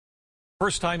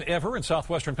First time ever in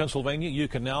southwestern Pennsylvania, you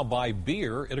can now buy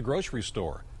beer at a grocery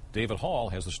store. David Hall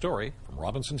has the story from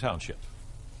Robinson Township.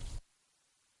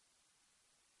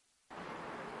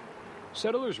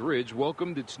 Settlers Ridge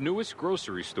welcomed its newest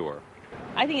grocery store.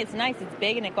 I think it's nice. It's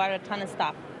big and it got a ton of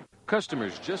stuff.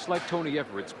 Customers just like Tony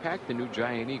Everett's packed the new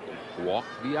Giant Eagle, walked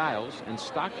the aisles, and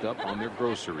stocked up on their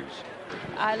groceries.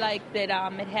 I like that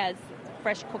it has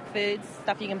fresh cooked foods,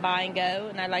 stuff you can buy and go,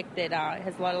 and I like that it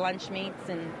has a lot of lunch meats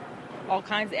and all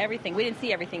kinds of everything. We didn't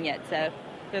see everything yet, so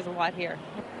there's a lot here.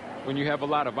 When you have a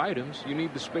lot of items, you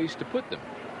need the space to put them.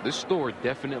 This store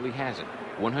definitely has it.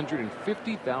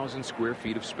 150,000 square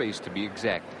feet of space to be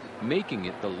exact, making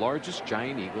it the largest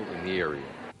Giant Eagle in the area.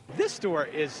 This store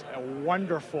is a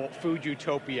wonderful food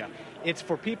utopia. It's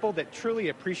for people that truly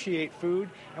appreciate food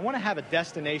and want to have a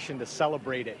destination to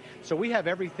celebrate it. So we have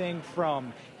everything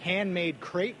from handmade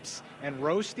crepes and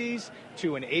roasties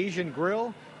to an Asian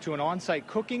grill to an on-site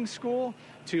cooking school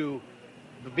to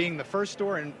being the first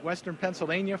store in western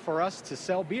Pennsylvania for us to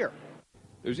sell beer.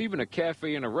 There's even a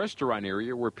cafe and a restaurant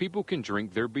area where people can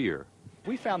drink their beer.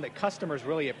 We found that customers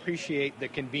really appreciate the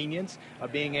convenience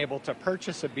of being able to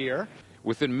purchase a beer.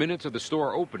 Within minutes of the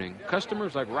store opening,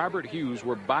 customers like Robert Hughes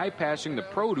were bypassing the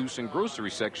produce and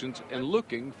grocery sections and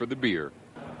looking for the beer.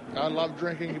 I love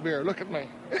drinking beer. Look at me.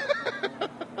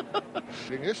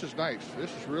 This is nice. This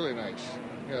is really nice.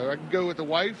 You know, I can go with the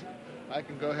wife. I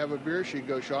can go have a beer. She can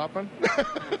go shopping.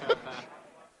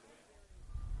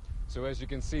 So as you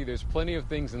can see, there's plenty of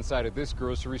things inside of this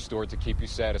grocery store to keep you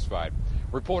satisfied.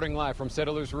 Reporting live from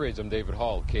Settlers Ridge, I'm David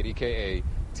Hall, KDKA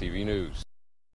TV News.